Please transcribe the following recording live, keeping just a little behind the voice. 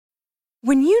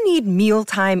When you need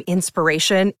mealtime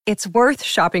inspiration, it's worth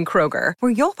shopping Kroger,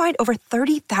 where you'll find over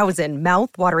 30,000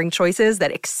 mouth-watering choices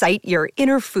that excite your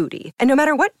inner foodie. And no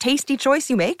matter what tasty choice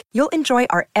you make, you'll enjoy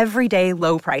our everyday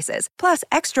low prices, plus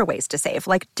extra ways to save,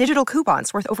 like digital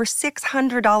coupons worth over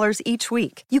 $600 each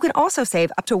week. You can also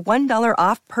save up to $1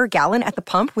 off per gallon at the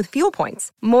pump with fuel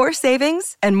points. More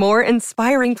savings and more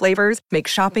inspiring flavors make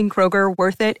shopping Kroger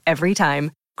worth it every time.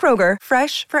 Kroger,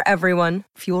 fresh for everyone.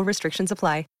 Fuel restrictions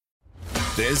apply.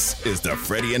 This is the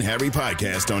Freddie and Harry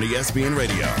podcast on ESPN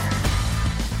Radio.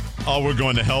 Oh, we're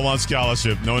going to hell on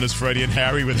scholarship, known as Freddie and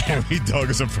Harry with Harry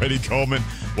Douglas and Freddie Coleman.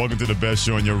 Welcome to the best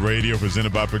show on your radio,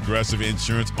 presented by Progressive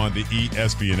Insurance on the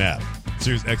ESPN app.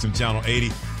 Sirius XM Channel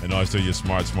 80, and also your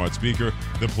smart speaker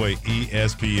to play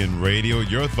ESPN Radio.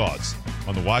 Your thoughts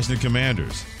on the Washington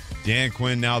Commanders. Dan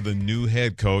Quinn, now the new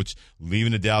head coach,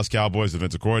 leaving the Dallas Cowboys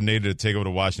defensive coordinator to take over the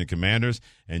Washington Commanders,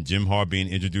 and Jim Harbaugh being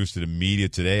introduced to the media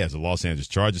today as the Los Angeles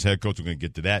Chargers head coach. We're going to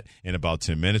get to that in about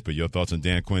 10 minutes, but your thoughts on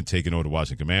Dan Quinn taking over the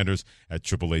Washington Commanders at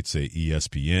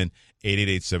 888-SAY-ESPN,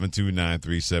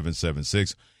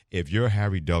 888-729-3776. If you're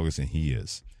Harry Douglas, and he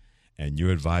is, and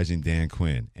you're advising Dan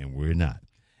Quinn, and we're not,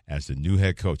 as the new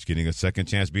head coach, getting a second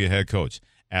chance to be a head coach,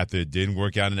 after it didn't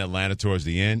work out in Atlanta towards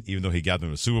the end, even though he got them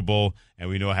to the Super Bowl, and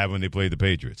we know what happened when they played the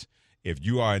Patriots. If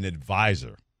you are an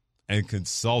advisor and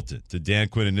consultant to Dan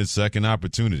Quinn in this second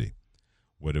opportunity,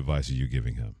 what advice are you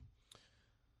giving him?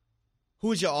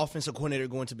 Who is your offensive coordinator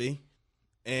going to be?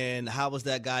 And how is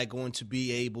that guy going to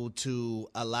be able to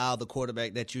allow the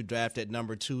quarterback that you draft at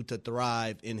number 2 to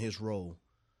thrive in his role?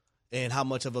 And how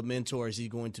much of a mentor is he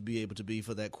going to be able to be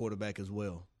for that quarterback as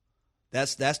well?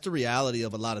 That's the reality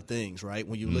of a lot of things, right?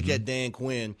 When you look at Dan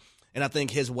Quinn, and I think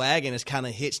his wagon is kind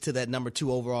of hitched to that number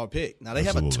 2 overall pick. Now, they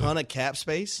have a ton of cap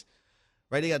space,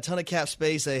 right? They got a ton of cap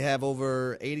space. They have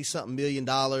over $80-something million.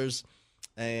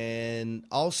 And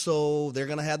also, they're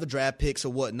going to have the draft picks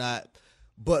or whatnot.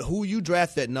 But who you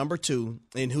draft at number 2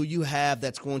 and who you have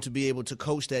that's going to be able to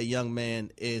coach that young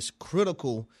man is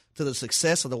critical to the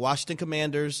success of the Washington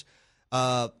Commanders,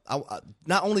 not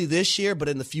only this year, but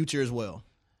in the future as well.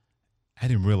 I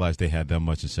didn't realize they had that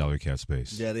much in salary cap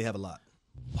space. Yeah, they have a lot.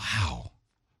 Wow,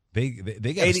 they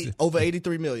got over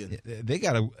 $83 million. They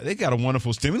got a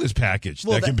wonderful stimulus package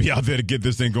that can be out there to get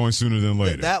this thing going sooner than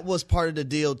later. That was part of the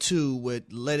deal too with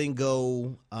letting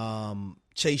go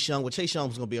Chase Young. Well, Chase Young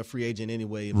was going to be a free agent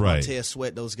anyway. Right. Montez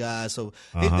Sweat, those guys. So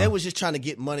they was just trying to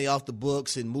get money off the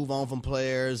books and move on from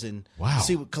players and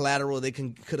see what collateral they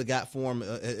could have got for them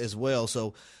as well.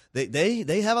 So.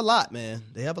 They have a lot, man.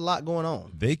 They have a lot going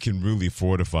on. They can really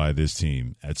fortify this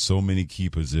team at so many key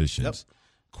positions. Yep.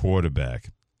 Quarterback,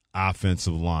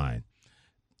 offensive line,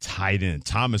 tight end.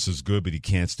 Thomas is good, but he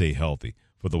can't stay healthy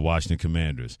for the Washington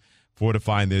Commanders.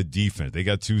 Fortifying their defense. They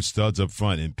got 2 studs up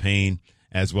front in Payne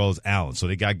as well as Allen. So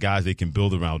they got guys they can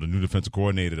build around, a new defensive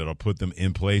coordinator that'll put them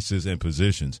in places and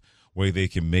positions where they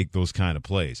can make those kind of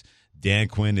plays. Dan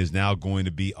Quinn is now going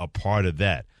to be a part of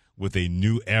that, with a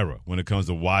new era when it comes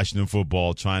to Washington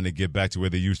football, trying to get back to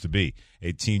where they used to be,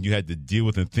 a team you had to deal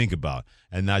with and think about,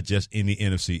 and not just in the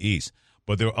NFC East.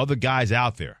 But there are other guys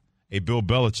out there, a Bill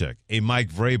Belichick, a Mike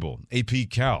Vrabel, a Pete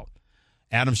Carroll,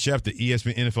 Adam Schefter,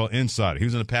 ESPN NFL Insider. He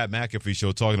was on the Pat McAfee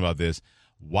show talking about this.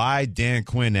 Why Dan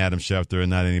Quinn, Adam Schefter,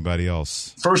 and not anybody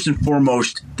else? First and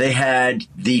foremost, they had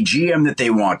the GM that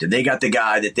they wanted. They got the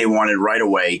guy that they wanted right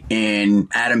away in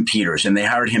Adam Peters, and they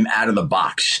hired him out of the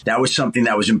box. That was something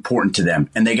that was important to them,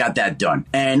 and they got that done.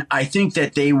 And I think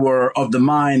that they were of the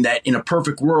mind that in a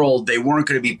perfect world, they weren't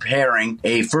going to be pairing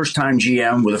a first-time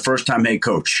GM with a first-time head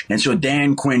coach. And so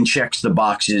Dan Quinn checks the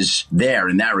boxes there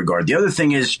in that regard. The other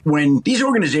thing is, when these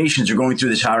organizations are going through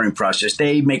this hiring process,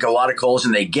 they make a lot of calls,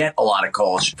 and they get a lot of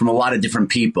calls from a lot of different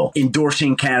people,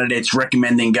 endorsing candidates,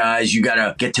 recommending guys. You got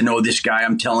to get to know this guy.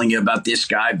 I'm telling you about this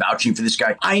guy, vouching for this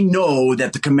guy. I know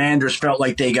that the Commanders felt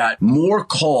like they got more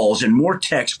calls and more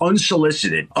texts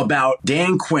unsolicited about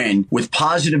Dan Quinn with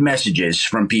positive messages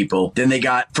from people than they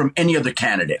got from any other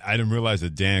candidate. I didn't realize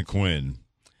that Dan Quinn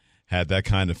had that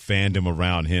kind of fandom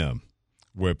around him,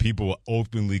 where people were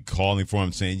openly calling for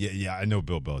him, saying, yeah, I know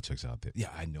Bill Belichick's out there. Yeah,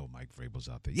 I know Mike Vrabel's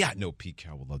out there. Yeah, I know Pete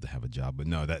Carroll would love to have a job. But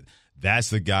no, that's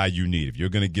the guy you need. If you're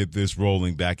going to get this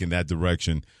rolling back in that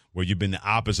direction, where you've been the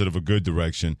opposite of a good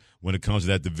direction when it comes to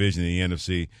that division in the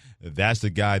NFC, that's the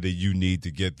guy that you need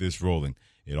to get this rolling.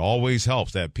 It always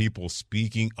helps to have people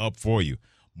speaking up for you.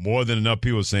 More than enough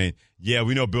people saying, yeah,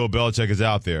 we know Bill Belichick is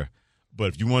out there,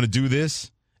 but if you want to do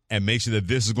this and make sure that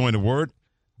this is going to work,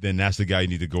 then that's the guy you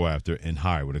need to go after and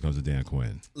hire when it comes to Dan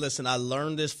Quinn. Listen, I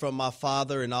learned this from my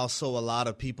father and also a lot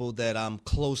of people that I'm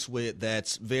close with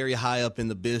that's very high up in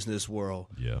the business world.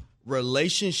 Yeah.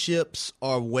 relationships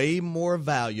are way more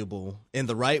valuable and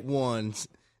the right ones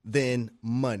than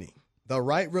money. The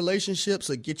right relationships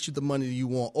will get you the money you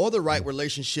want, or the right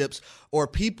relationships, or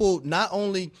people, not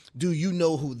only do you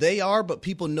know who they are, but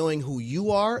people knowing who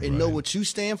you are and know what you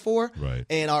stand for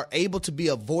and are able to be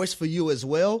a voice for you as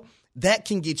well. That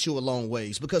can get you a long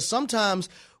ways, because sometimes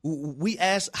we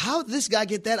ask, how did this guy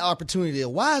get that opportunity?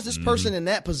 Why is this person in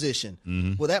that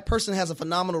position? Well, that person has a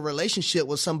phenomenal relationship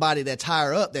with somebody that's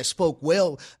higher up that spoke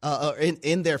well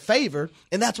in their favor,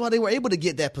 and that's why they were able to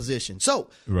get that position. So,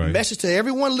 message to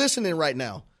everyone listening right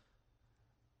now.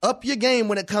 Up your game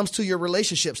when it comes to your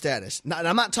relationship status. Now,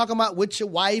 I'm not talking about with your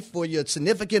wife or your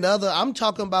significant other. I'm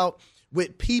talking about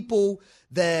with people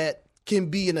that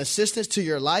can be an assistance to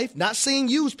your life. Not saying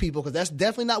use people, because that's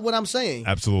definitely not what I'm saying.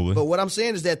 Absolutely. But what I'm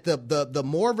saying is that the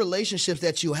more relationships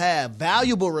that you have,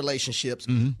 valuable relationships,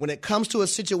 when it comes to a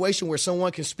situation where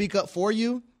someone can speak up for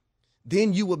you,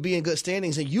 then you will be in good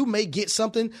standings, and you may get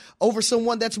something over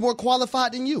someone that's more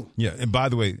qualified than you. Yeah, and by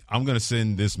the way, I'm going to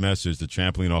send this message, the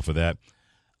trampoline off of that.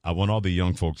 I want all the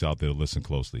young folks out there to listen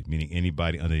closely, meaning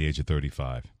anybody under the age of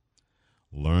 35.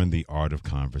 Learn the art of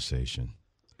conversation.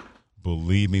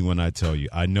 Believe me when I tell you,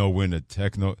 I know we're in a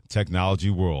technology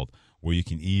world where you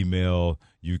can email,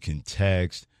 you can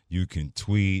text, you can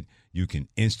tweet, you can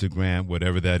Instagram,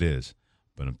 whatever that is.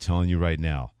 But I'm telling you right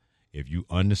now, if you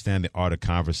understand the art of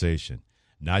conversation,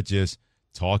 not just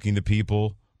talking to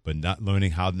people, but not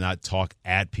learning how to not talk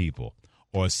at people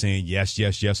or saying yes,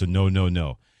 yes, yes, or no, no,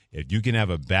 no. If you can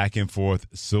have a back and forth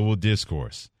civil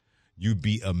discourse, you'd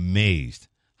be amazed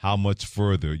how much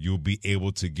further you'll be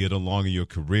able to get along in your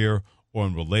career or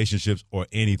in relationships or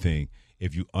anything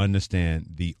if you understand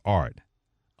the art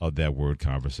of that word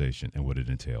conversation and what it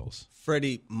entails.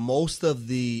 Freddie, most of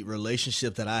the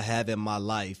relationships that I have in my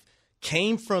life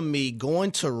came from me going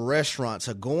to restaurants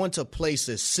or going to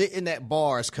places, sitting at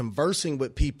bars, conversing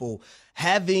with people,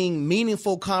 having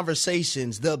meaningful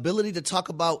conversations, the ability to talk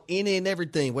about any and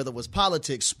everything, whether it was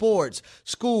politics, sports,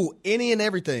 school, any and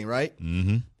everything, right?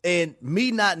 And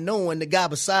me not knowing the guy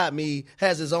beside me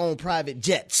has his own private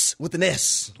jets with an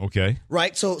S. Okay.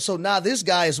 Right? So now this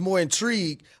guy is more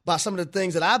intrigued by some of the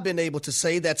things that I've been able to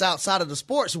say that's outside of the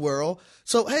sports world.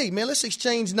 So, hey, man, let's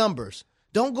exchange numbers.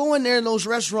 Don't go in there in those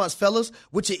restaurants, fellas,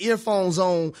 with your earphones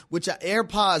on, with your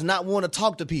AirPods, not want to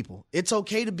talk to people. It's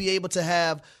okay to be able to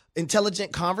have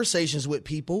intelligent conversations with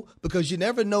people, because you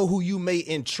never know who you may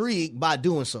intrigue by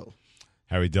doing so.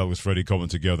 Harry Douglas, Freddie Coleman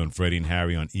together on Freddie and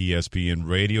Harry on ESPN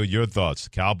Radio. Your thoughts?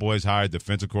 Cowboys hired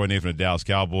defensive coordinator from the Dallas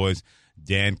Cowboys,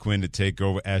 Dan Quinn, to take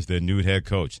over as their new head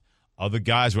coach. Other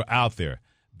guys were out there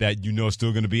that you know are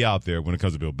still going to be out there when it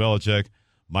comes to Bill Belichick,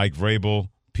 Mike Vrabel,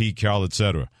 Pete Carroll,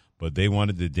 etc. But they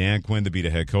wanted the Dan Quinn to be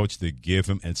the head coach to give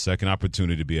him a second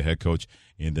opportunity to be a head coach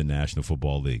in the National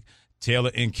Football League. Taylor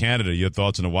in Canada, your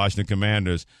thoughts on the Washington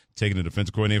Commanders taking the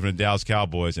defensive coordinator from the Dallas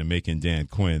Cowboys and making Dan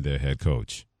Quinn their head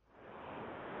coach?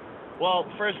 Well,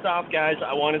 first off, guys,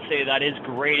 I want to say that is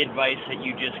great advice that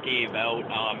you just gave out.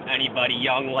 Anybody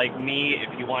young like me,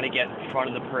 if you want to get in front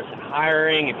of the person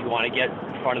hiring, if you want to get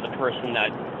in front of the person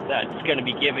that's going to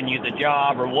be giving you the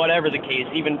job, or whatever the case,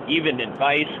 even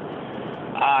advice,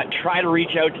 try to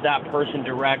reach out to that person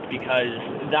direct, because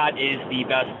that is the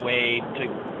best way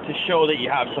to show that you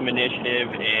have some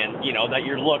initiative and, you know, that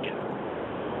you're looking.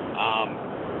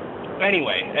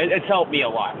 Anyway, it's helped me a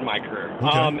lot in my career.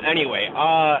 Okay.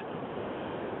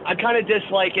 I kind of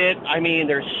dislike it. I mean,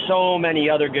 there's so many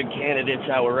other good candidates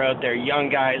that were out there, young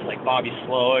guys like Bobby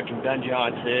Slowick and Ben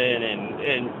Johnson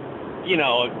and you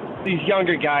know, these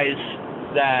younger guys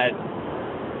that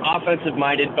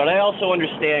offensive-minded, but I also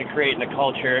understand creating a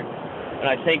culture, and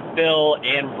I think Bill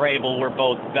and Vrabel were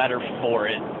both better for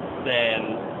it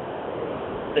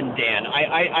than Dan.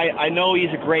 I know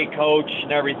he's a great coach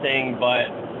and everything, but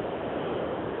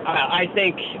I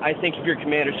think if you're a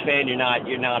Commanders fan,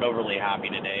 you're not overly happy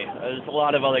today. There's a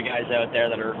lot of other guys out there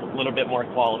that are a little bit more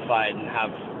qualified and have,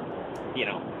 you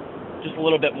know, just a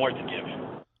little bit more to give.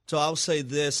 So I'll say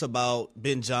this about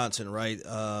Ben Johnson, right?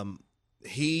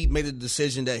 He made a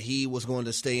decision that he was going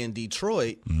to stay in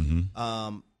Detroit.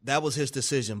 That was his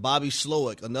decision. Bobby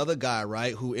Slowick, another guy,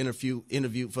 right, who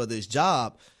interviewed for this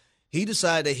job, he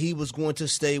decided that he was going to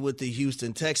stay with the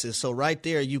Houston Texans. So right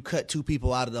there, you cut two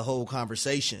people out of the whole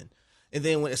conversation. And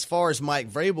then as far as Mike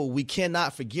Vrabel, we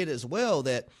cannot forget as well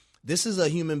that this is a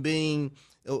human being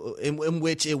in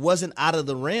which it wasn't out of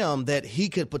the realm that he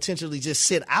could potentially just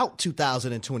sit out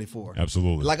 2024.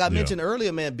 Absolutely. Like I mentioned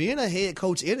earlier, man, being a head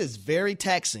coach, it is very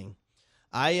taxing.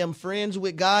 I am friends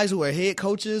with guys who are head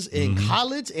coaches in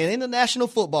college and in the National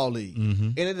Football League.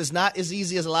 And it is not as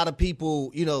easy as a lot of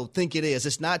people, think it is.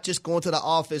 It's not just going to the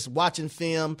office, watching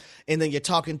film, and then you're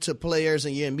talking to players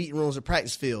and you're in meeting rooms or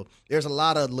practice field. There's a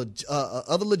lot of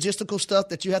other logistical stuff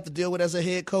that you have to deal with as a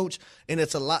head coach, and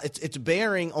it's a lot. It's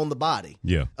bearing on the body.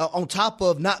 Yeah. On top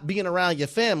of not being around your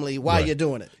family while you're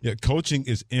doing it. Yeah, coaching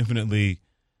is infinitely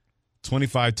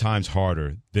 25 times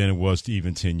harder than it was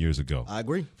even 10 years ago. I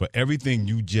agree. For everything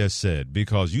you just said,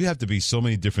 because you have to be so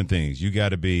many different things. You got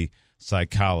to be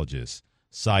psychologist,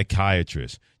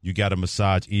 psychiatrist. You got to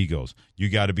massage egos. You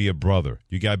got to be a brother.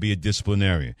 You got to be a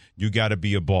disciplinarian. You got to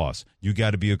be a boss. You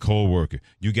got to be a co-worker.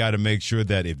 You got to make sure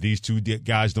that if these two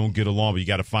guys don't get along, but you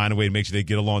got to find a way to make sure they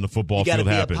get along the football field. You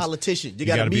got to be a politician. You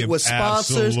got to meet with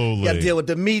sponsors. Absolutely. You got to deal with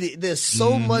the media. There's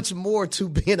so much more to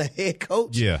being a head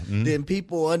coach than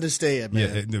people understand,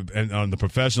 man. Yeah, and on the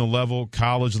professional level,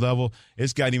 college level,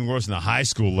 it's gotten even worse than the high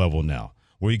school level now,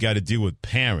 where you got to deal with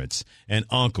parents and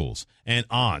uncles and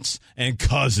aunts and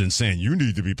cousins saying, you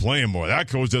need to be playing more. That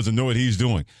coach doesn't know what he's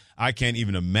doing. I can't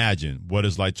even imagine what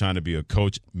it's like trying to be a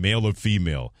coach, male or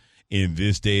female, in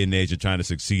this day and age and trying to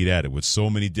succeed at it, with so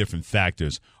many different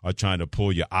factors are trying to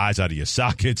pull your eyes out of your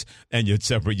sockets and you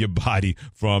separate your body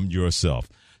from yourself.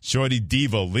 Shorty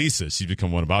Diva Lisa, she's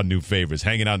become one of our new favorites,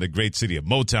 hanging out in the great city of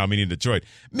Motown, meaning Detroit.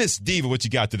 Miss Diva, what you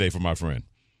got today for my friend?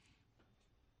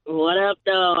 What up,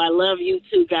 though? I love you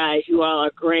two guys. You all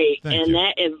are great. Thank you.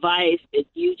 That advice that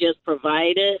you just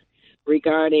provided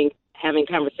regarding having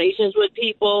conversations with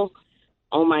people,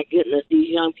 oh, my goodness, these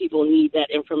young people need that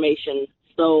information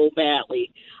so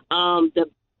badly. The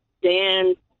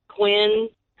Dan Quinn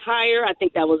hire, I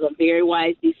think that was a very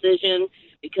wise decision,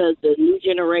 because the new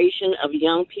generation of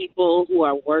young people who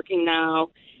are working now,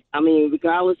 I mean,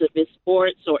 regardless if it's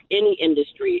sports or any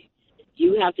industry,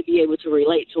 you have to be able to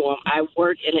relate to them. I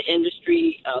work in an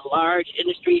industry, a large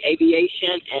industry,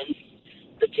 aviation, and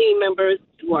the team members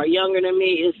who are younger than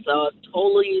me, is a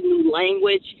totally new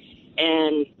language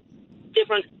and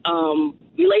different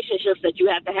relationships that you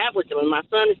have to have with them. And my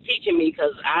son is teaching me,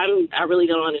 because I really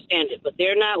don't understand it. But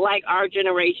they're not like our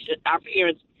generation, our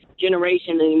parents'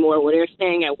 generation anymore, where they're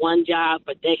staying at one job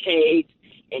for decades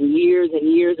and years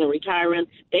and retiring.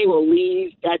 They will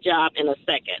leave that job in a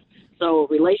second. So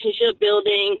relationship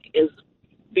building is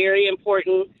very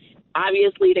important.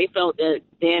 Obviously, they felt that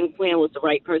Dan Quinn was the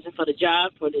right person for the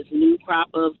job, for this new crop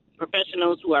of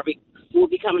professionals who will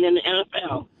be coming in the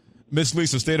NFL. Miss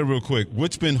Lisa, stay there real quick.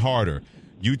 What's been harder,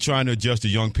 you trying to adjust to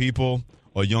young people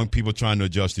or young people trying to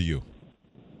adjust to you?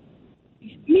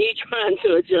 Me trying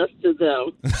to adjust to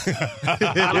them.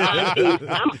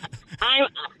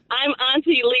 I'm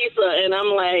Auntie Lisa, and I'm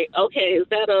like, okay, is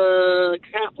that a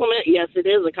compliment? Yes, it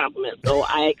is a compliment. So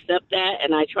I accept that,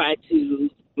 and I try to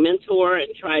mentor and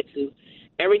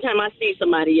every time I see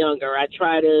somebody younger, I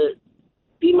try to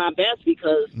be my best,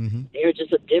 because they're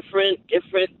just a different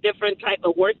type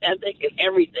of work ethic and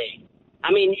everything.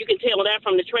 I mean, you can tell that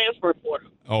from the transfer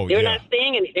portal. Oh, they're not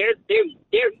staying, and they're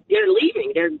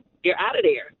leaving. They're out of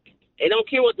there. They don't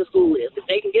care what the school is. If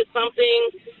they can get something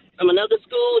from another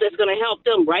school that's going to help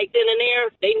them right then and there,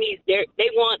 they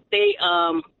want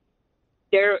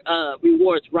their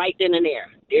rewards right then and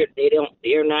there.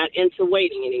 They're not into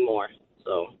waiting anymore.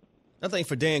 So I think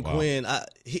for Dan Quinn,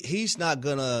 he's not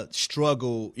going to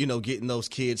struggle, getting those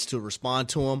kids to respond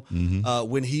to him.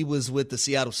 When he was with the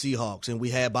Seattle Seahawks and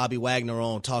we had Bobby Wagner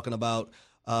on talking about,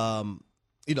 how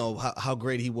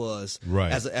great he was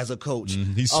as a coach.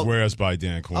 He swears by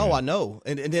Dan Quinn. Oh, I know.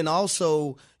 And then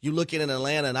also you look at in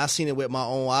Atlanta, and I've seen it with my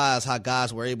own eyes, how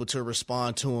guys were able to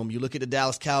respond to him. You look at the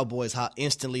Dallas Cowboys, how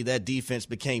instantly that defense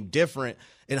became different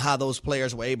and how those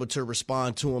players were able to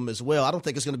respond to him as well. I don't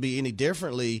think it's going to be any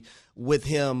differently with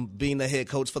him being the head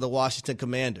coach for the Washington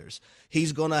Commanders.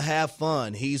 He's going to have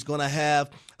fun. He's going to have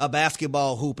a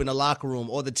basketball hoop in the locker room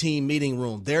or the team meeting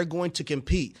room. They're going to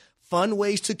compete. Fun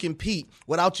ways to compete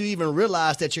without you even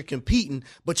realize that you're competing,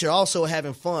 but you're also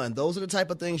having fun. Those are the type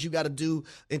of things you got to do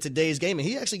in today's game. And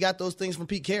he actually got those things from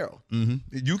Pete Carroll.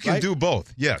 You can do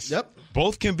both, yes. Yep.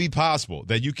 Both can be possible,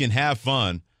 that you can have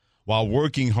fun while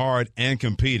working hard and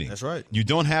competing. That's right. You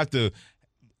don't have to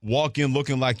walk in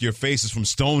looking like your face is from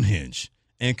Stonehenge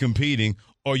and competing,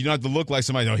 or you don't have to look like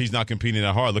somebody, no, he's not competing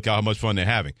that hard. Look how much fun they're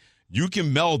having. You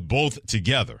can meld both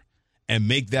together and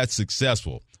make that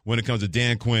successful when it comes to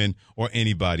Dan Quinn or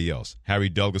anybody else. Harry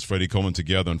Douglas, Freddie Coleman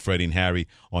together on Freddie and Harry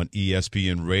on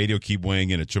ESPN Radio. Keep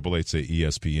weighing in at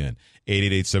 888-SAY-ESPN,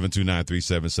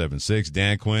 888-729-3776.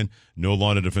 Dan Quinn, no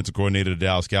longer defensive coordinator of the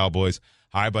Dallas Cowboys,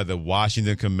 hired by the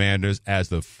Washington Commanders as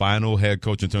the final head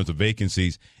coach in terms of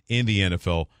vacancies in the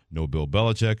NFL. No Bill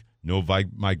Belichick, No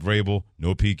Mike Vrabel,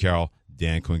 no Pete Carroll.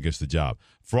 Dan Quinn gets the job.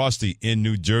 Frosty in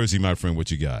New Jersey, my friend,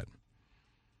 what you got?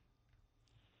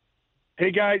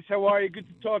 Hey, guys, how are you? Good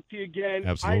to talk to you again.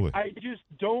 Absolutely. I just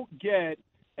don't get,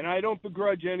 and I don't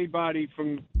begrudge anybody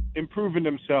from improving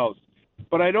themselves,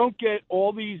 but I don't get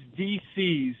all these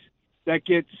DCs that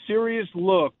get serious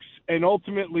looks and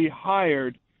ultimately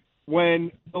hired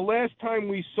when the last time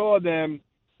we saw them,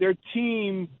 their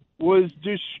team was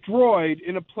destroyed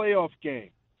in a playoff game,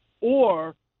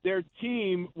 or their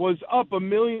team was up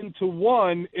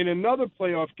 1,000,000-1 in another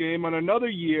playoff game on another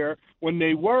year when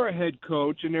they were a head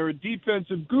coach and they're a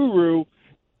defensive guru,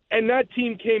 and that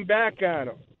team came back at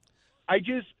them.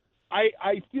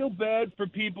 I feel bad for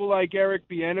people like Eric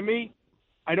Bieniemy.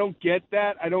 I don't get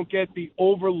that. I don't get the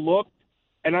overlooked.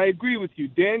 And I agree with you.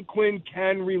 Dan Quinn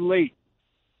can relate.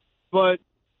 But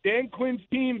Dan Quinn's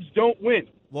teams don't win.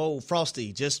 Whoa,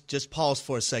 Frosty, just pause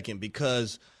for a second,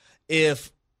 because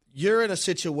if you're in a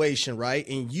situation, right,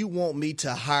 and you want me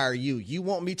to hire you, you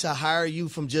want me to hire you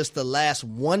from just the last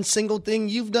one single thing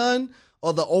you've done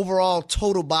or the overall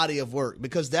total body of work?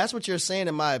 Because that's what you're saying,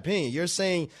 in my opinion. You're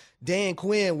saying Dan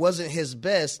Quinn wasn't his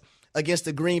best against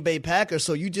the Green Bay Packers,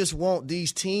 so you just want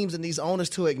these teams and these owners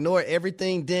to ignore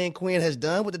everything Dan Quinn has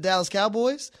done with the Dallas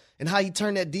Cowboys and how he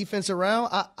turned that defense around?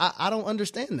 I don't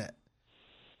understand that.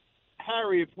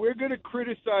 Harry, if we're going to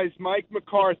criticize Mike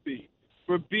McCarthy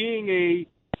for being a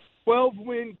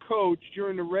 12-win coach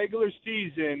during the regular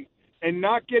season and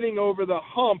not getting over the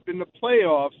hump in the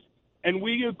playoffs, and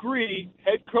we agree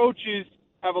head coaches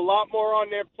have a lot more on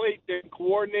their plate than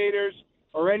coordinators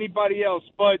or anybody else,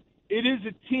 but it is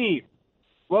a team.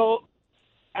 Well,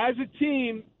 as a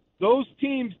team, those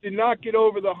teams did not get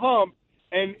over the hump,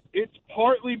 and it's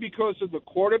partly because of the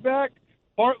quarterback,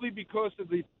 partly because of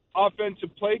the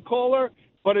offensive play caller,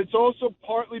 but it's also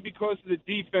partly because of the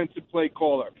defensive play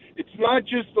caller. It's not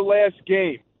just the last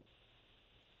game.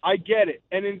 I get it.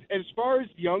 And as far as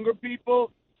younger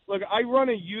people, look, I run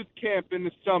a youth camp in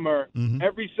the summer. Mm-hmm.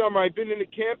 Every summer. I've been in the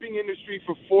camping industry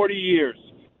for 40 years.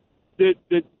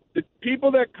 The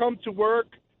people that come to work,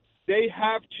 they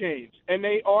have changed, and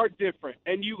they are different,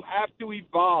 and you have to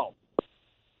evolve.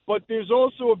 But there's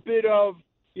also a bit of,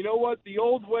 you know what, the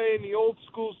old way and the old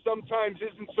school sometimes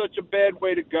isn't such a bad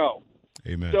way to go.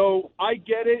 Amen. So I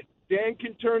get it. Dan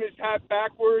can turn his hat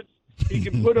backwards. He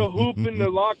can put a hoop in the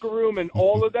locker room and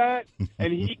all of that,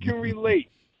 and he can relate.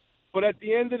 But at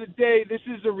the end of the day, this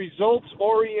is a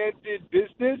results-oriented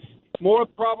business, more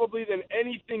probably than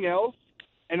anything else.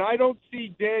 And I don't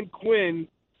see Dan Quinn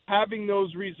having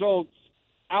those results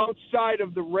outside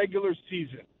of the regular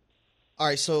season. All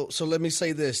right, so let me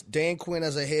say this. Dan Quinn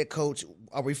as a head coach,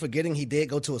 are we forgetting he did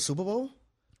go to a Super Bowl?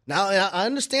 Now, I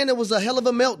understand it was a hell of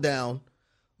a meltdown,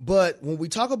 but when we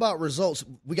talk about results,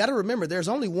 we got to remember there's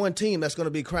only one team that's going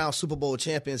to be crowned Super Bowl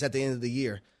champions at the end of the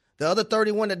year. The other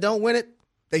 31 that don't win it,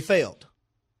 they failed.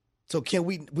 So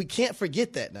we can't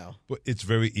forget that now. But it's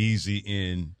very easy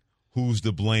in who's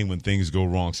to blame when things go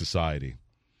wrong society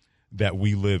that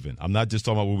we live in. I'm not just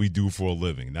talking about what we do for a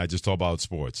living, not just talking about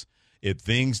sports. If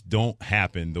things don't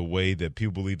happen the way that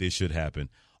people believe they should happen,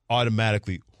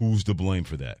 automatically, who's to blame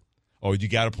for that? Or you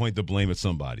got to point the blame at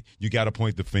somebody. You got to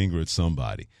point the finger at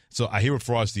somebody. So I hear what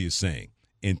Frosty is saying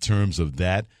in terms of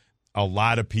that. A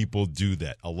lot of people do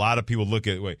that. A lot of people look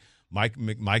at, Mike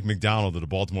McDonald of the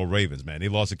Baltimore Ravens, man, they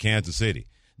lost to Kansas City.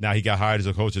 Now he got hired as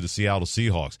a coach of the Seattle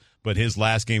Seahawks, but his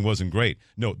last game wasn't great.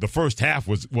 No, the first half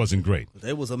wasn't great.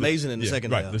 It was amazing in the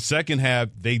second half. The second half,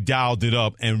 they dialed it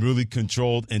up and really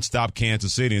controlled and stopped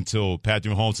Kansas City until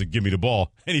Patrick Mahomes said, give me the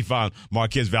ball, and he found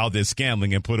Marquez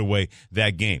Valdez-Scantling and put away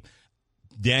that game.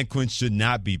 Dan Quinn should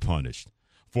not be punished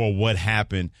for what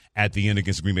happened at the end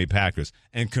against the Green Bay Packers.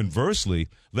 And conversely,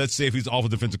 let's say if he's off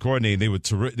of defensive coordinator,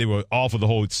 they were off for the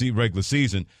whole regular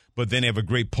season, but then they have a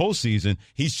great postseason,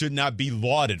 he should not be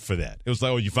lauded for that. It was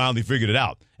like, you finally figured it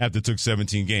out after it took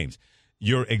 17 games.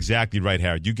 You're exactly right,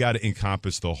 Harry. You got to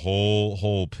encompass the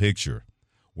whole picture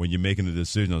when you're making a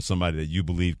decision on somebody that you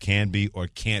believe can be or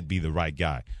can't be the right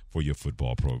guy for your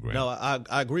football program. No, I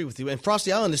agree with you. And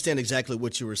Frosty, I understand exactly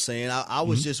what you were saying. I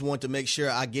was just wanting to make sure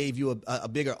I gave you a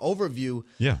bigger overview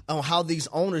on how these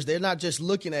owners, they're not just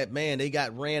looking at, man, they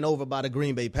got ran over by the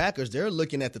Green Bay Packers. They're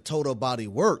looking at the total body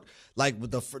work. Like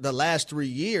with the last 3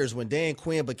 years when Dan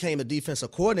Quinn became a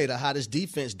defensive coordinator, how this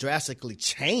defense drastically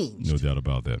changed. No doubt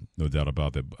about that. No doubt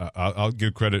about that. I'll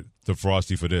give credit to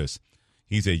Frosty for this.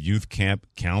 He's a youth camp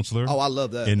counselor. Oh, I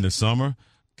love that. In the summer.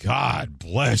 God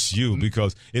bless you,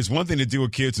 because it's one thing to deal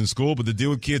with kids in school, but to deal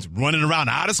with kids running around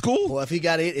out of school? Well, if he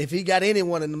got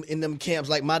anyone in them camps,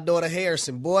 like my daughter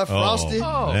Harrison, boy, Frosty.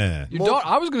 Oh, man. Your daughter,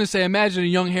 I was going to say, imagine a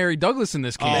young Harry Douglas in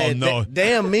this camp. Oh, no.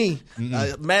 Damn me.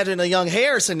 Imagine a young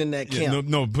Harrison in that camp.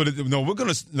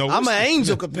 I'm an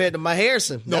angel compared to my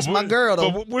Harrison. That's my girl,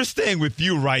 though. But we're staying with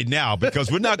you right now,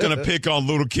 because we're not going to pick on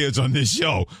little kids on this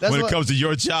show when it comes to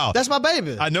your child. That's my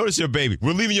baby. I noticed your baby.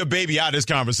 We're leaving your baby out of this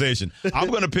conversation. I'm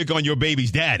going to pick on your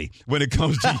baby's daddy when it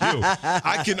comes to you.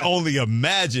 I can only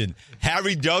imagine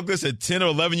Harry Douglas at 10 or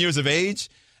 11 years of age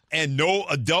and no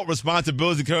adult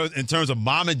responsibility in terms of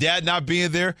mom and dad not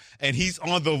being there, and he's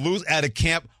on the loose at a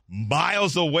camp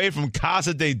miles away from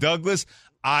Casa de Douglas.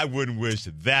 I wouldn't wish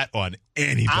that on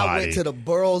anybody. I went to the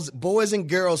Boys and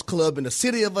Girls Club in the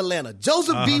city of Atlanta.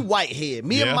 Joseph B. Whitehead.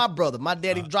 Me and my brother. My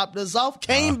daddy dropped us off,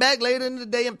 came back later in the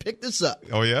day and picked us up.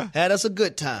 Oh, yeah? Had us a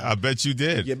good time. I bet you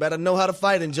did. You better know how to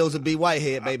fight in Joseph B.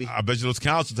 Whitehead, baby. I bet you those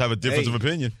counselors have a difference of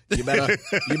opinion. You better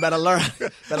learn how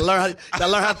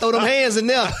to throw them hands in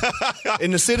there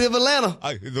in the city of Atlanta.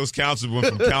 Those counselors went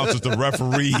from counselors to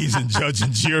referees and judge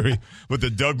and jury with the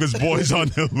Douglas boys on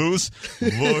the loose.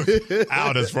 Look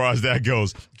out as far as that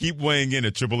goes. Keep weighing in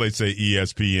at 888 say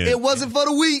ESPN. It wasn't for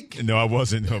the weak. No, I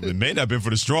wasn't. No, it may not have been for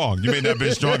the strong. You may not have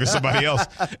been strong as somebody else.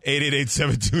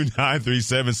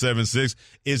 888-729-3776.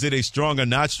 Is it a strong or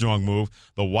not strong move?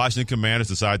 The Washington Commanders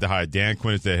decided to hire Dan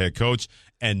Quinn as their head coach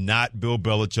and not Bill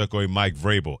Belichick or Mike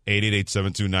Vrabel.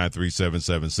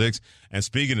 888-729-3776. And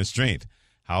speaking of strength,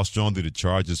 how strong do the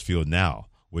Chargers feel now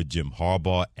with Jim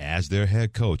Harbaugh as their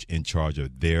head coach in charge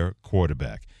of their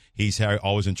quarterback? He's Harry,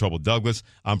 always in trouble Douglas.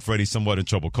 I'm Freddie, somewhat in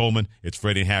trouble Coleman. It's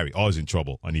Freddie and Harry, always in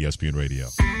trouble on ESPN Radio.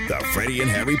 The Freddie and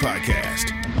Harry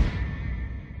Podcast.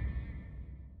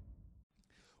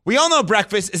 We all know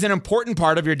breakfast is an important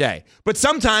part of your day, but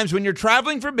sometimes when you're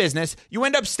traveling for business, you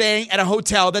end up staying at a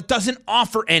hotel that doesn't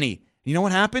offer any. You know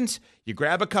what happens? You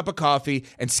grab a cup of coffee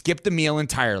and skip the meal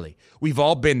entirely. We've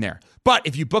all been there. But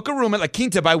if you book a room at La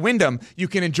Quinta by Wyndham, you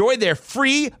can enjoy their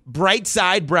free Bright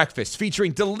Side breakfast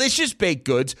featuring delicious baked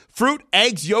goods, fruit,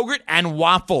 eggs, yogurt, and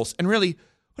waffles. And really,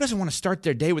 who doesn't want to start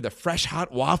their day with a fresh,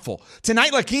 hot waffle?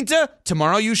 Tonight, La Quinta,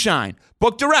 tomorrow you shine.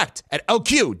 Book direct at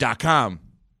lq.com.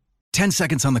 10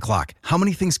 seconds on the clock. How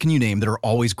many things can you name that are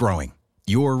always growing?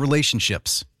 Your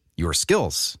relationships, your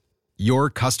skills, your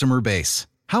customer base.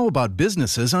 How about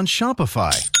businesses on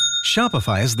Shopify?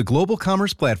 Shopify is the global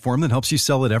commerce platform that helps you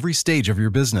sell at every stage of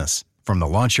your business. From the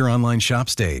launch your online shop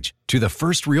stage, to the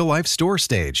first real-life store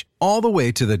stage, all the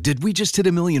way to the did we just hit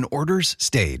 1 million orders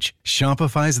stage.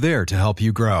 Shopify's there to help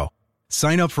you grow.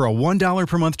 Sign up for a $1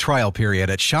 per month trial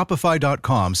period at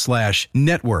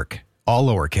shopify.com/network, all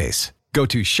lowercase. Go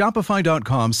to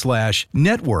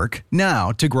shopify.com/network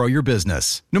now to grow your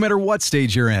business, no matter what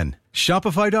stage you're in.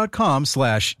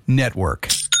 Shopify.com/network.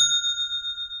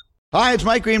 Hi, it's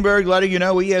Mike Greenberg letting you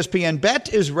know ESPN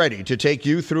Bet is ready to take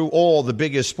you through all the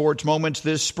biggest sports moments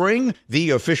this spring. The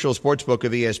official sportsbook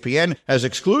of ESPN has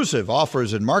exclusive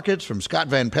offers and markets from Scott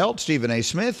Van Pelt, Stephen A.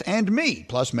 Smith, and me,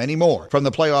 plus many more. From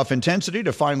the playoff intensity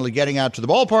to finally getting out to the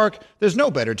ballpark, there's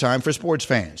no better time for sports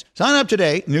fans. Sign up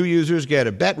today. New users get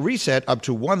a bet reset up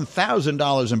to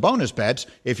 $1,000 in bonus bets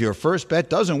if your first bet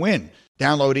doesn't win.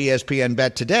 Download ESPN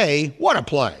Bet today. What a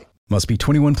play. Must be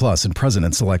 21 plus and present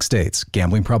in select states.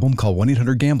 Gambling problem? Call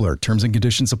 1-800-GAMBLER. Terms and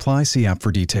conditions apply. See app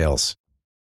for details.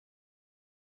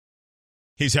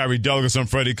 He's Harry Douglas. I'm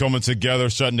Freddie Coleman, together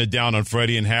shutting it down on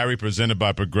Freddie and Harry, presented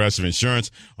by Progressive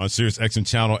Insurance on Sirius XM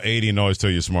Channel 80. And always tell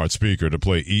your smart speaker to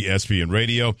play ESPN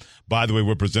Radio. By the way,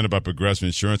 we're presented by Progressive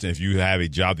Insurance. And if you have a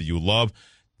job that you love,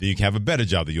 then you can have a better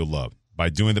job that you'll love by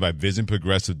doing that by visiting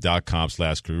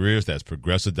progressive.com/careers. That's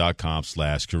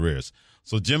progressive.com/careers.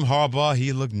 So Jim Harbaugh,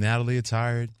 he looked nattily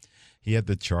attired. He had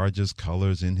the Chargers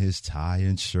colors in his tie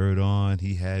and shirt on.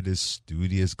 He had his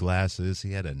studious glasses.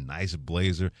 He had a nice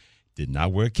blazer. Did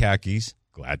not wear khakis.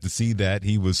 Glad to see that.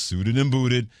 He was suited and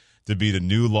booted to be the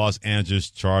new Los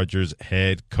Angeles Chargers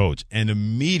head coach. And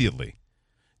immediately,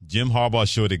 Jim Harbaugh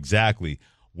showed exactly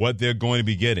what they're going to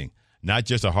be getting. Not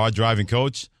just a hard-driving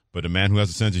coach, but a man who has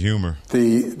a sense of humor.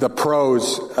 The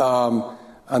pros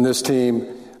on this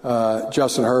team,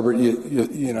 Justin Herbert,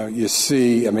 you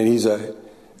see, I mean, he's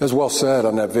as well said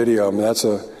on that video. I mean,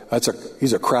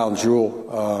 he's a crown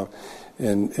jewel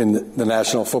in the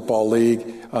National Football League.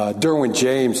 Derwin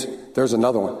James, there's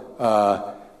another one.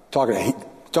 Talk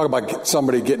about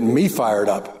somebody getting me fired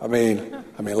up. I mean,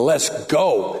 let's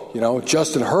go.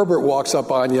 Justin Herbert walks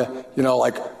up on you,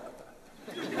 like,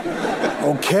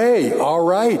 okay, all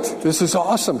right, this is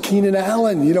awesome. Keenan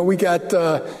Allen, we got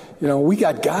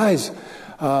guys.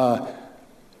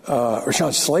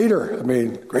 Rashawn Slater, I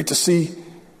mean, great to see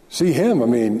him. I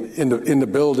mean, in the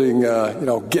building,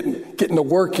 getting the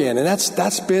work in, and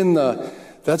that's been the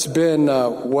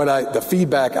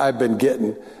feedback I've been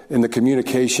getting in the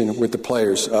communication with the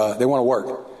players. They want to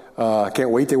work. I can't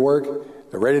wait to work.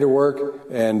 They're ready to work,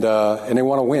 and they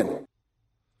want to win.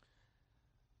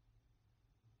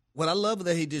 What I love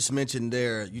that he just mentioned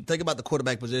there, you think about the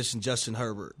quarterback position, Justin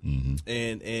Herbert,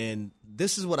 and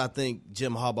this is what I think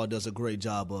Jim Harbaugh does a great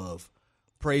job of,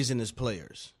 praising his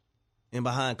players. And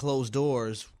behind closed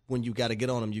doors, when you got to get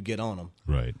on them, you get on them.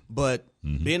 Right. But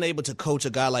being able to coach a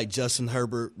guy like Justin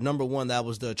Herbert, number one, that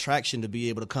was the attraction to be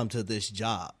able to come to this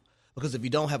job. Because if you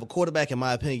don't have a quarterback, in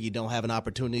my opinion, you don't have an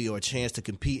opportunity or a chance to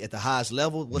compete at the highest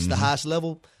level. What's the highest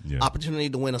level? Yeah. Opportunity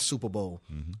to win a Super Bowl.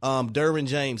 Derwin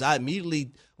James. I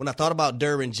immediately, when I thought about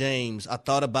Derwin James, I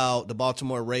thought about the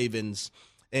Baltimore Ravens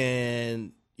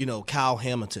and, Kyle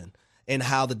Hamilton and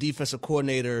how the defensive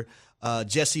coordinator,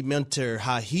 Jesse Minter,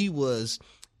 how he was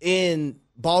in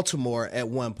Baltimore at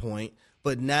one point,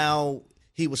 but now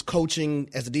he was coaching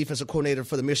as the defensive coordinator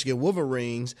for the Michigan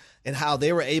Wolverines, and how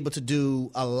they were able to do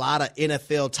a lot of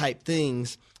NFL-type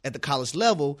things at the college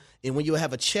level. And when you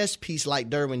have a chess piece like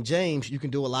Derwin James, you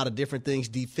can do a lot of different things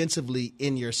defensively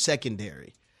in your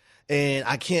secondary. And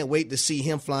I can't wait to see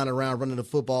him flying around, running the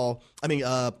football.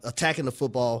 Attacking the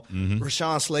football.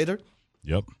 Rashawn Slater.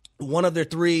 Yep. One of their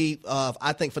three,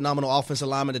 I think, phenomenal offensive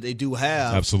linemen that they do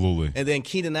have. Absolutely. And then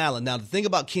Keenan Allen. Now, the thing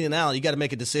about Keenan Allen, you got to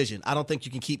make a decision. I don't think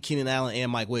you can keep Keenan Allen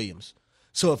and Mike Williams.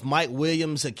 So if Mike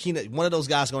Williams and Keenan, one of those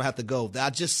guys is going to have to go. I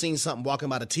just seen something walking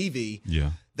by the TV.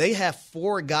 Yeah. They have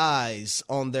 4 guys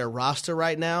on their roster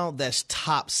right now that's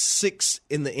top 6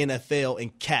 in the NFL in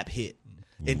cap hit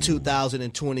in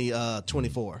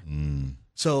 2024.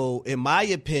 So, in my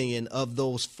opinion, of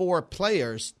those 4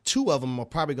 players, 2 of them are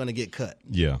probably going to get cut.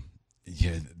 Yeah,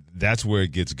 that's where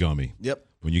it gets gummy. Yep.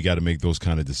 When you got to make those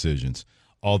kind of decisions.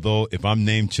 Although, if I'm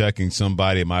name-checking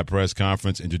somebody at my press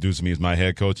conference, introducing me as my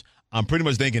head coach, I'm pretty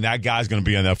much thinking that guy's going to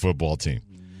be on that football team.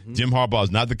 Jim Harbaugh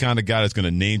is not the kind of guy that's going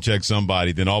to name-check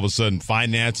somebody, then all of a sudden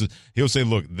finances, he'll say,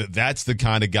 look, that's the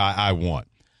kind of guy I want.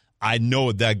 I know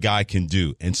what that guy can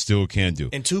do and still can do.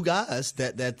 And 2 guys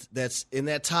that's in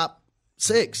that top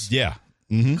 6. Yeah.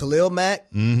 Khalil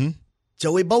Mack,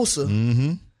 Joey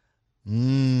Bosa.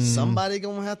 Somebody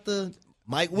going to have to –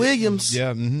 Mike Williams.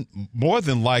 Yeah, more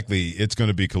than likely it's going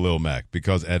to be Khalil Mack,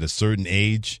 because at a certain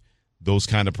age, those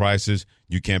kind of prices,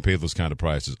 you can't pay those kind of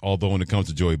prices. Although when it comes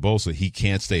to Joey Bosa, he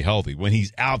can't stay healthy. When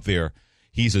he's out there,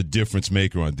 he's a difference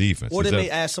maker on defense. Or they may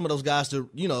ask some of those guys to,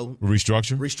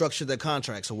 restructure their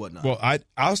contracts or whatnot. Well,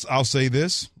 I'll say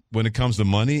this. When it comes to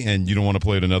money, and you don't want to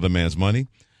play with another man's money,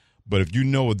 but if you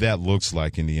know what that looks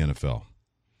like in the NFL,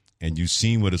 and you've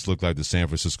seen what it's looked like the San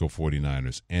Francisco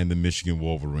 49ers and the Michigan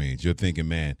Wolverines, you're thinking,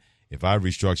 man, if I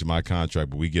restructure my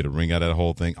contract but we get a ring out of that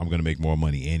whole thing, I'm going to make more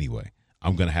money anyway.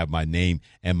 I'm going to have my name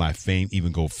and my fame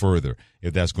even go further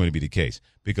if that's going to be the case,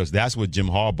 because that's what Jim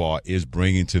Harbaugh is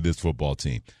bringing to this football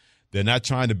team. They're not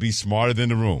trying to be smarter than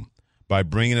the room by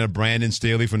bringing in a Brandon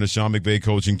Staley from the Sean McVay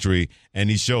coaching tree, and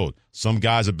he showed some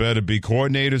guys are better to be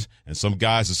coordinators and some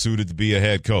guys are suited to be a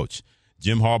head coach.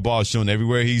 Jim Harbaugh has shown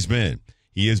everywhere he's been,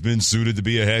 he has been suited to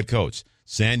be a head coach.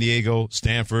 San Diego,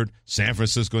 Stanford, San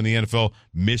Francisco in the NFL,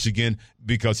 Michigan,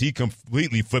 because he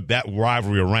completely flipped that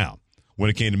rivalry around. When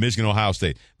it came to Michigan, Ohio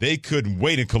State, they couldn't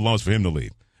wait in Columbus for him to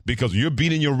leave, because when you're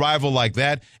beating your rival like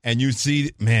that and you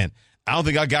see, man, I don't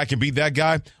think our guy can beat that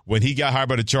guy. When he got hired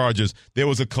by the Chargers, there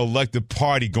was a collective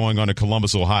party going on in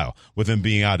Columbus, Ohio, with him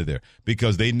being out of there,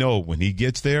 because they know when he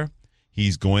gets there,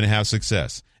 he's going to have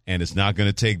success, and it's not going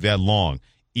to take that long.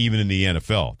 Even in the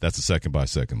NFL, that's a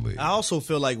second-by-second league. I also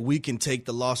feel like we can take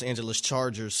the Los Angeles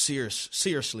Chargers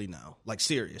seriously now, like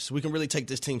serious. We can really take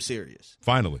this team serious.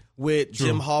 Finally. With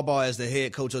Jim Harbaugh as the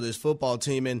head coach of this football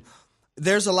team. And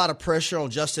there's a lot of pressure on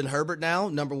Justin Herbert now,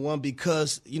 number one,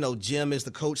 because, Jim is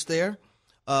the coach there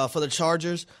for the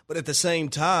Chargers. But at the same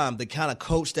time, the kind of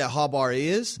coach that Harbaugh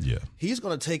is, he's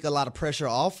going to take a lot of pressure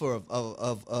off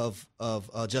of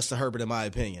Justin Herbert, in my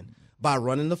opinion, by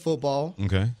running the football.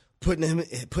 Okay.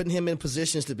 Putting him in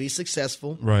positions to be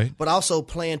successful, right? But also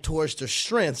playing towards the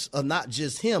strengths of not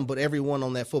just him, but everyone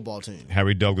on that football team.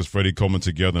 Harry Douglas, Freddie Coleman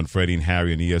together on Freddie and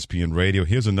Harry on ESPN Radio.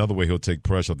 Here's another way he'll take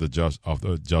pressure off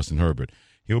Justin Herbert.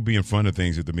 He'll be in front of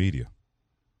things with the media.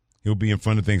 He'll be in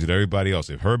front of things with everybody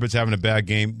else. If Herbert's having a bad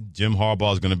game, Jim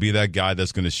Harbaugh is going to be that guy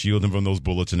that's going to shield him from those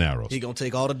bullets and arrows. He's going to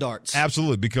take all the darts.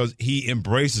 Absolutely, because he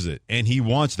embraces it, and he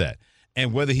wants that.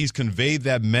 And whether he's conveyed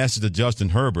that message to Justin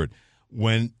Herbert,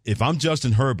 if I'm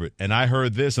Justin Herbert and I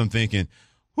heard this, I'm thinking,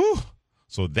 whew,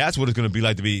 So that's what it's going to be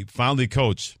like to be finally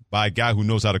coached by a guy who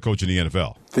knows how to coach in the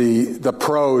NFL. The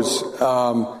pros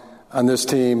on this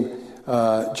team,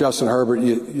 Justin Herbert,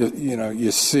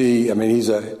 you see, I mean, he's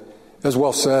as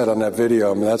well said on that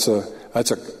video. I mean,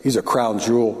 he's a crown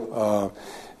jewel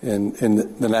in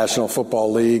the National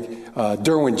Football League.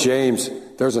 Derwin James,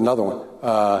 there's another one.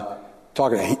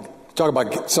 Talk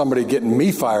about somebody getting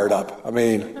me fired up. I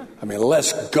mean,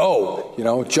 let's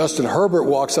go. Justin Herbert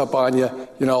walks up on you,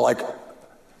 like,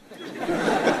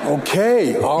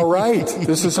 okay, all right,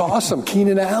 this is awesome.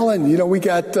 Keenan Allen, we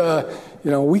got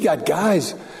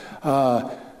guys.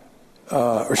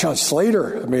 Rashawn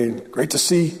Slater, I mean, great to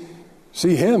see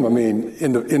him. I mean,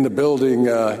 in the building,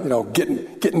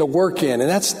 getting the work in, and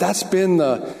that's been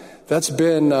the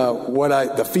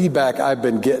feedback I've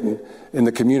been getting in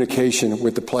the communication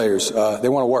with the players. They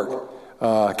want to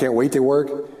work. Can't wait to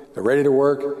work. They're ready to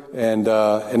work, and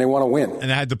they want to win.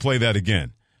 And I had to play that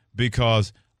again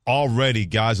because already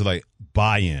guys are like,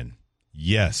 buy-in,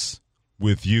 yes,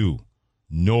 with you,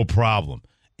 no problem.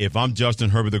 If I'm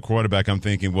Justin Herbert, the quarterback, I'm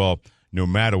thinking, well, no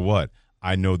matter what,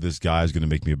 I know this guy is going to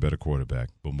make me a better quarterback.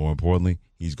 But more importantly,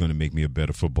 he's going to make me a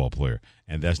better football player.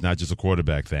 And that's not just a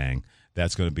quarterback thing.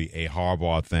 That's going to be a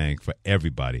Harbaugh thing for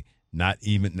everybody, not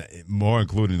even more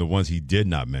including the ones he did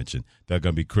not mention. That are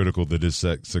going to be critical to this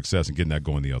success and getting that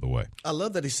going the other way. I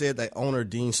love that he said that owner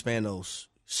Dean Spanos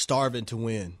starving to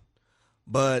win.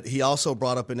 But he also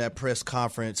brought up in that press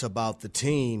conference about the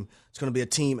team. It's going to be a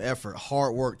team effort,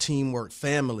 hard work, teamwork,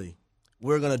 family.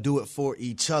 We're going to do it for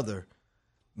each other.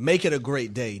 Make it a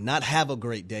great day, not have a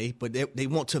great day, but they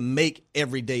want to make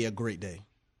every day a great day.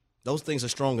 Those things are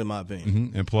strong in my opinion.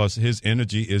 Mm-hmm. And plus, his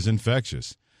energy is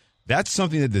infectious. That's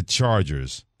something that the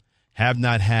Chargers have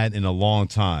not had in a long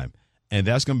time. And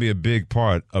that's going to be a big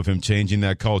part of him changing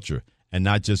that culture and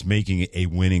not just making it a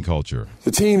winning culture.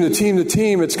 The team.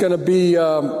 It's going to be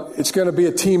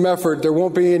a team effort. There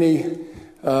won't be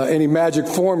any magic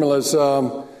formulas.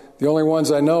 The only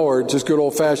ones I know are just good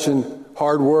old-fashioned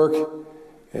hard work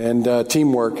and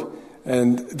teamwork.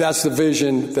 And that's the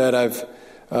vision that I've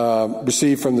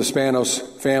received from the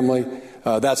Spanos family.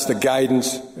 That's the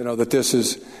guidance, that this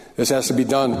has to be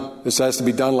done. This has to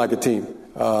be done like a team.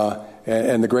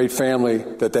 And the great family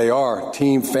that they are,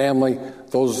 team, family,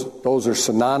 those are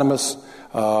synonymous,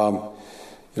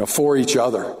 for each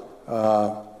other.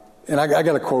 And I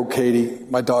got to quote Katie,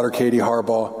 my daughter Katie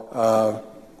Harbaugh,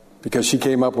 because she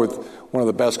came up with one of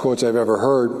the best quotes I've ever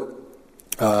heard.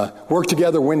 Work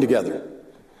together, win together.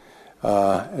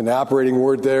 And the operating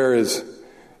word there is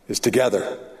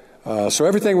together. So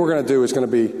everything we're going to do is going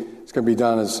to be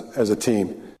done as a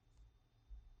team.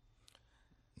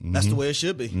 Mm-hmm. That's the way it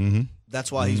should be. Mm-hmm.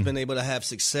 That's why he's been able to have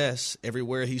success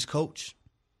everywhere he's coached.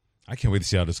 I can't wait to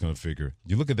see how this is going to figure.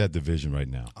 You look at that division right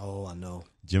now. Oh, I know.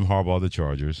 Jim Harbaugh, the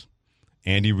Chargers.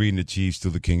 Andy Reid and the Chiefs, still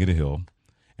the king of the hill.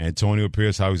 Antonio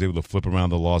Pierce, how he was able to flip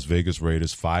around the Las Vegas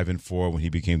Raiders, 5-4 when he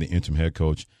became the interim head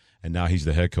coach, and now he's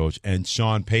the head coach. And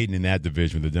Sean Payton in that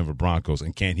division with the Denver Broncos.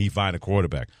 And can he find a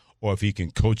quarterback? Or if he can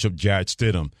coach up Jarrett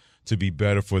Stidham to be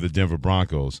better for the Denver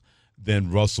Broncos than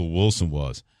Russell Wilson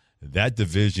was. That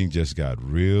division just got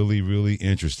really, really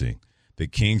interesting. The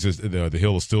Kings, the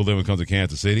hill is still there when it comes to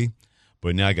Kansas City.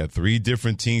 But now I got three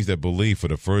different teams that believe for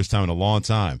the first time in a long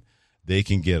time they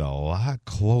can get a lot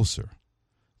closer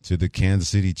to the Kansas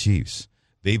City Chiefs.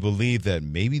 They believe that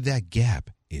maybe that gap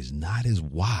is not as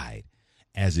wide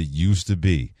as it used to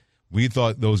be. We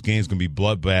thought those games were going to be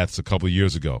bloodbaths a couple of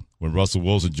years ago when Russell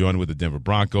Wilson joined with the Denver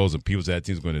Broncos and people said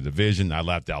teams going to the division. I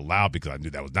laughed out loud because I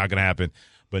knew that was not going to happen.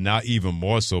 But now even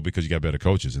more so because you got better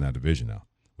coaches in that division now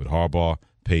with Harbaugh,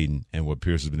 Payton, and what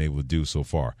Pierce has been able to do so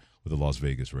far with the Las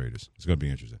Vegas Raiders. It's going to be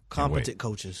interesting. Competent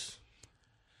coaches.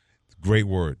 Great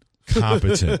word.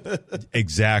 Competent.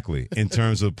 Exactly. In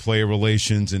terms of player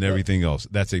relations and everything else.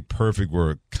 That's a perfect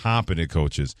word. Competent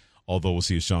coaches. Although we'll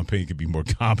see if Sean Payton could be more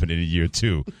competent in year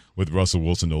two with Russell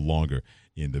Wilson no longer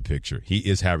in the picture. He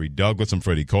is Harry Douglas. I'm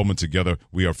Freddie Coleman. Together,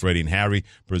 we are Freddie and Harry,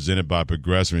 presented by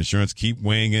Progressive Insurance. Keep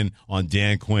weighing in on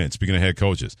Dan Quinn. Speaking of head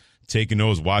coaches, taking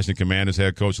those Washington Commanders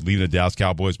head coach, leaving the Dallas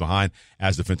Cowboys behind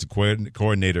as defensive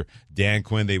coordinator. Dan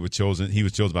Quinn, he was chosen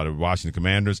by the Washington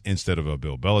Commanders instead of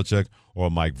Bill Belichick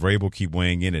or Mike Vrabel. Keep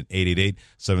weighing in at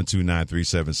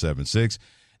 888-729-3776.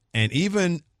 And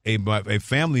even a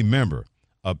family member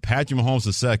of Patrick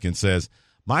Mahomes II says,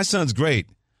 my son's great,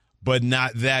 but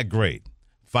not that great.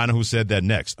 Find out who said that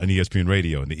next on ESPN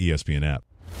Radio and the ESPN app.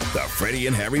 The Freddie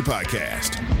and Harry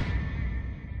Podcast.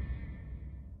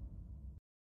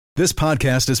 This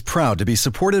podcast is proud to be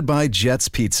supported by Jets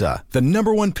Pizza, the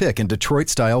 #1 pick in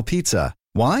Detroit-style pizza.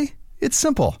 Why? It's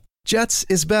simple. Jets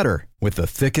is better. With the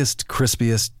thickest,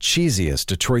 crispiest, cheesiest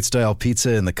Detroit-style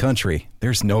pizza in the country,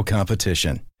 there's no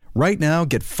competition. Right now,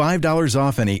 get $5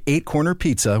 off any 8-corner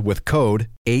pizza with code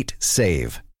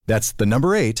 8SAVE. That's the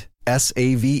number 8,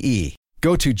 S-A-V-E.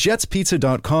 Go to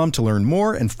jetspizza.com to learn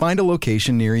more and find a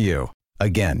location near you.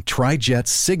 Again, try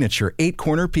Jet's signature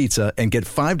 8-corner pizza and get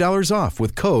 $5 off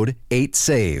with code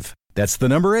 8SAVE. That's the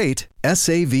number 8,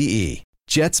 S-A-V-E.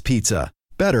 Jet's Pizza.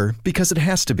 Better because it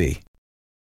has to be.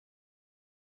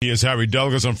 Here's Harry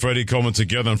Douglas. I'm Freddie Coleman,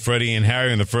 together on Freddie and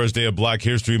Harry on the first day of Black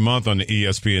History Month on the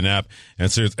ESPN app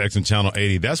and Sirius XM Channel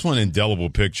 80. That's one indelible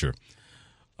picture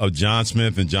of John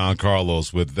Smith and John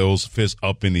Carlos with those fists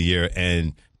up in the air,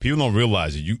 and people don't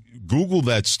realize it. You Google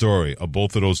that story of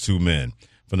both of those two men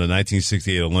from the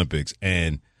 1968 Olympics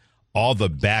and all the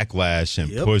backlash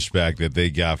and pushback that they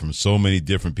got from so many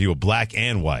different people, black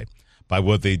and white, by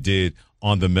what they did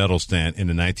on the medal stand in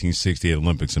the 1968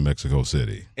 Olympics in Mexico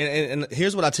City. And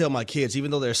here's what I tell my kids,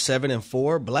 even though they're 7 and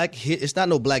 4, it's not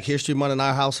no Black History Month in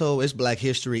our household. It's Black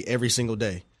History every single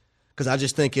day because I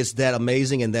just think it's that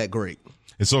amazing and that great.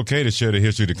 It's okay to share the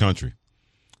history of the country,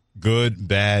 good,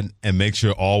 bad, and make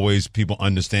sure always people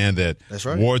understand that. That's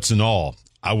right. Warts and all,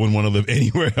 I wouldn't want to live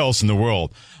anywhere else in the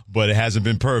world, but it hasn't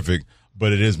been perfect,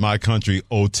 but it is my country,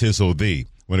 oh, 'tis o' thee,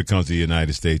 when it comes to the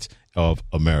United States of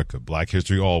America. Black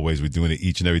History always. We're doing it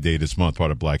each and every day this month, part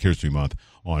of Black History Month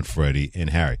on Freddie and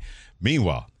Harry.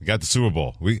 Meanwhile, we got the Super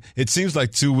Bowl. It seems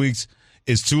like 2 weeks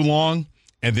is too long,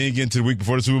 and then you get into the week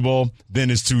before the Super Bowl, then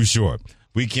it's too short.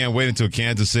 We can't wait until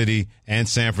Kansas City and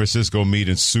San Francisco meet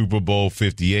in Super Bowl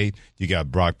 58. You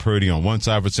got Brock Purdy on one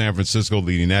side for San Francisco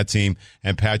leading that team,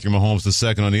 and Patrick Mahomes the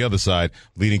second on the other side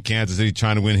leading Kansas City,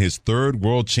 trying to win his third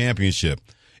world championship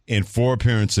in 4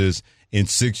 appearances in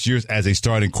 6 years as a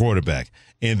starting quarterback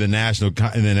in the National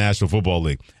Football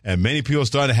League. And many people are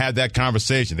starting to have that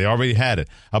conversation. They already had it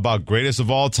about greatest of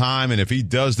all time, and if he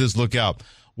does this, look out.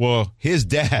 Well, his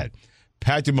dad,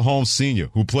 Patrick Mahomes Sr.,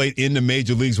 who played in the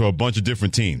major leagues for a bunch of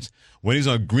different teams, when he was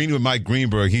on Green with Mike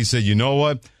Greenberg, he said, you know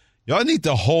what? Y'all need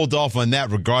to hold off on that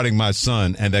regarding my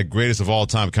son and that greatest of all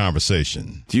time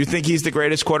conversation. Do you think he's the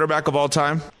greatest quarterback of all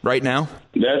time right now?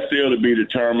 That's still to be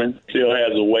determined. Still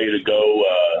has a way to go.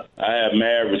 I have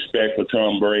mad respect for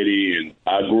Tom Brady, and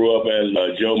I grew up as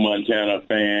a Joe Montana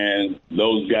fan.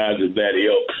 Those guys are that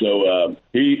ilk. So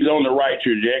he's on the right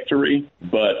trajectory,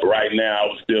 but right now I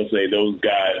would still say those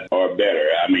guys are better.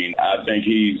 I mean, I think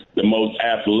he's the most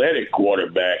athletic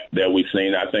quarterback that we've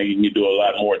seen. I think he can do a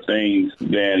lot more things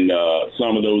than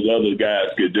some of those other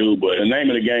guys could do. But the name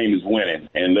of the game is winning,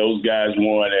 and those guys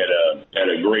won at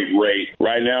a great rate.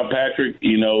 Right now, Patrick,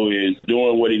 is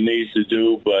doing what he needs to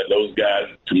do, but those guys,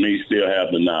 to me, still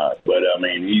have the nod. But, I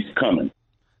mean, he's coming.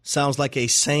 Sounds like a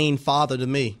sane father to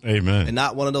me. Amen. And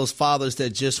not one of those fathers that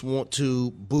just want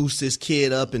to boost his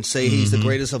kid up and say he's the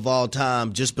greatest of all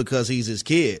time just because he's his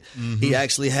kid. He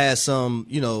actually has some,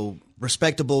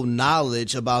 respectable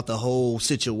knowledge about the whole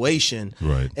situation.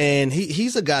 Right. And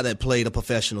he's a guy that played a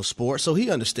professional sport, so he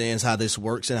understands how this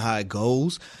works and how it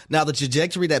goes. Now, the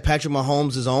trajectory that Patrick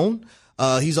Mahomes is on,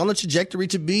 he's on a trajectory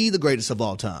to be the greatest of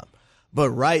all time.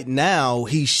 But right now,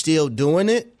 he's still doing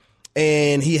it,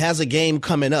 and he has a game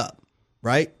coming up,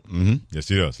 right? Yes,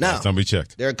 he does. Now, last time we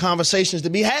checked. There are conversations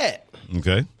to be had.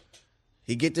 Okay.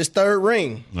 He get this third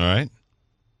ring. All right.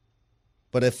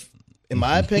 But in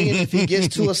my opinion, if he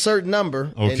gets to a certain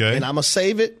number, okay, and I'm going to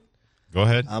save it. Go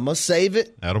ahead. I'm going to save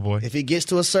it. Attaboy. If he gets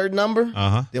to a certain number,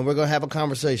 then we're going to have a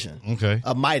conversation. Okay.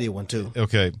 A mighty one, too.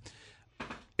 Okay.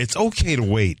 It's okay to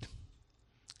wait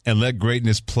and let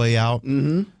greatness play out.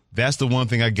 That's the one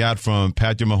thing I got from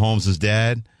Patrick Mahomes'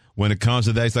 dad when it comes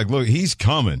to that. He's like, look, he's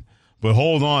coming, but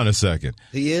hold on a second.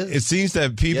 He is? It seems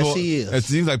that people, yes, he is. It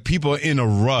seems like people are in a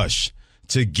rush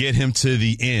to get him to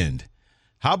the end.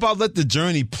 How about let the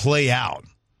journey play out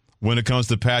when it comes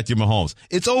to Patrick Mahomes?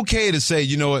 It's okay to say,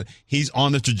 you know what, he's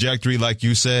on the trajectory, like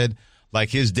you said,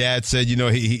 like his dad said,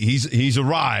 he's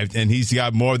arrived and he's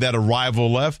got more of that arrival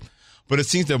left. But it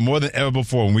seems that more than ever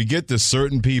before, when we get to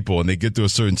certain people and they get to a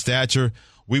certain stature,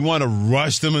 we want to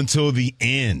rush them until the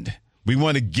end. We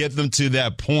want to get them to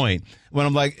that point when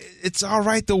I'm like, it's all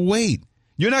right to wait.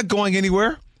 You're not going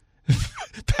anywhere.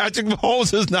 Patrick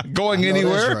Mahomes is not going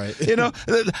anywhere. That's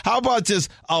right. How about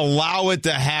just allow it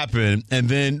to happen and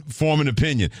then form an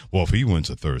opinion? Well, if he wins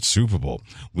a third Super Bowl,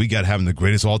 we got having the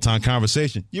greatest all-time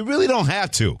conversation. You really don't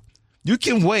have to. You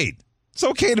can wait. It's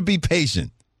okay to be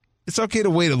patient. It's okay to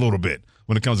wait a little bit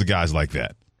when it comes to guys like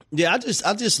that. Yeah, I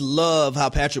just love how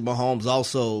Patrick Mahomes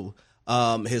also,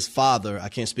 his father, I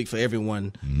can't speak for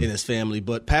everyone in his family,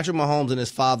 but Patrick Mahomes and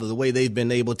his father, the way they've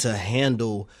been able to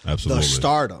handle the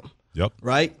stardom. Yep.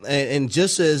 Right? And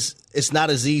just as it's not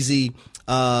as easy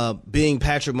being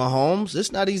Patrick Mahomes,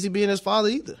 it's not easy being his father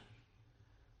either.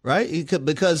 Right?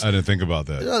 Because I didn't think about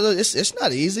that. It's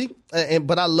not easy.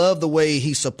 But I love the way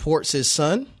he supports his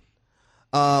son.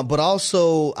 But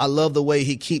also, I love the way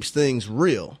he keeps things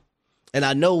real. And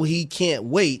I know he can't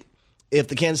wait if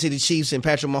the Kansas City Chiefs and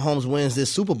Patrick Mahomes wins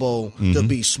this Super Bowl to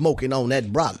be smoking on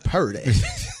that Brock Purdy.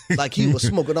 Like he was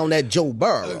smoking on that Joe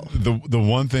Burrow. The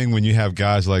one thing when you have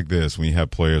guys like this, when you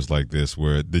have players like this,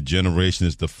 where the generation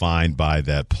is defined by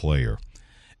that player,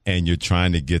 and you're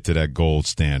trying to get to that gold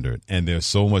standard, and there's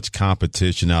so much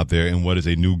competition out there in what is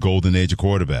a new golden age of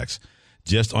quarterbacks.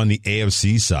 Just on the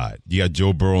AFC side, you got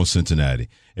Joe Burrow in Cincinnati.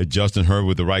 If Justin Herbert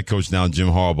with the right coach now, Jim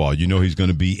Harbaugh, you know he's going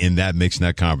to be in that mix, in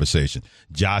that conversation.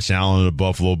 Josh Allen of the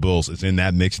Buffalo Bills is in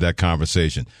that mix, that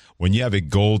conversation. When you have a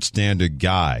gold standard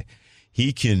guy,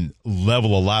 he can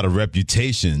level a lot of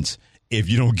reputations if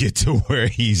you don't get to where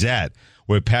he's at,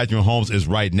 where Patrick Mahomes is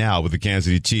right now with the Kansas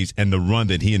City Chiefs and the run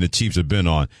that he and the Chiefs have been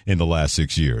on in the last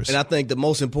 6 years. And I think the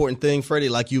most important thing, Freddie,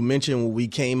 like you mentioned when we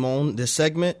came on this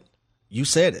segment, you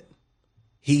said it.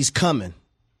 He's coming.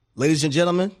 Ladies and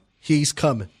gentlemen, he's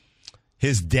coming.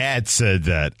 His dad said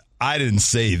that. I didn't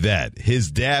say that. His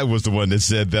dad was the one that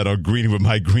said that on Greening with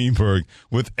Mike Greenberg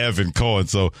with Evan Cohen.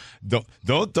 So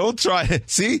don't try.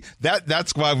 See,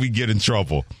 that's why we get in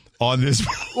trouble on this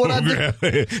program.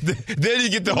 Then you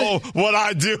get the whole what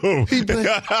I do.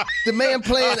 The man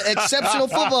playing exceptional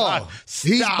football.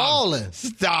 He's balling.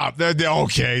 Stop.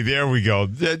 Okay, there we go.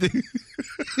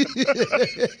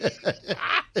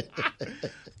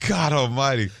 God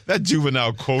almighty, that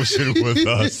juvenile quotient with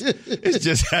us, it's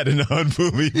just at an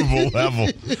unbelievable level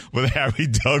with Harry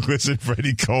Douglas and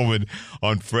Freddie Coleman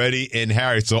on Freddie and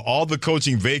Harry. So all the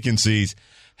coaching vacancies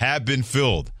have been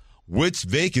filled. Which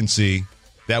vacancy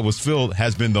that was filled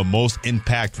has been the most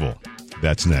impactful?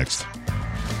 That's next.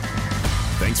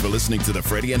 Thanks for listening to the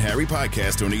Freddie and Harry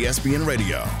podcast on ESPN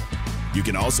Radio. You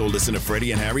can also listen to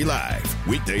Freddie and Harry live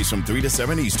weekdays from 3 to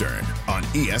 7 Eastern on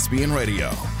ESPN Radio,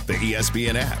 the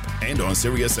ESPN app, and on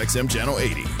SiriusXM Channel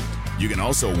 80. You can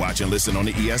also watch and listen on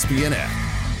the ESPN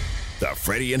app. The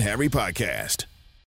Freddie and Harry podcast.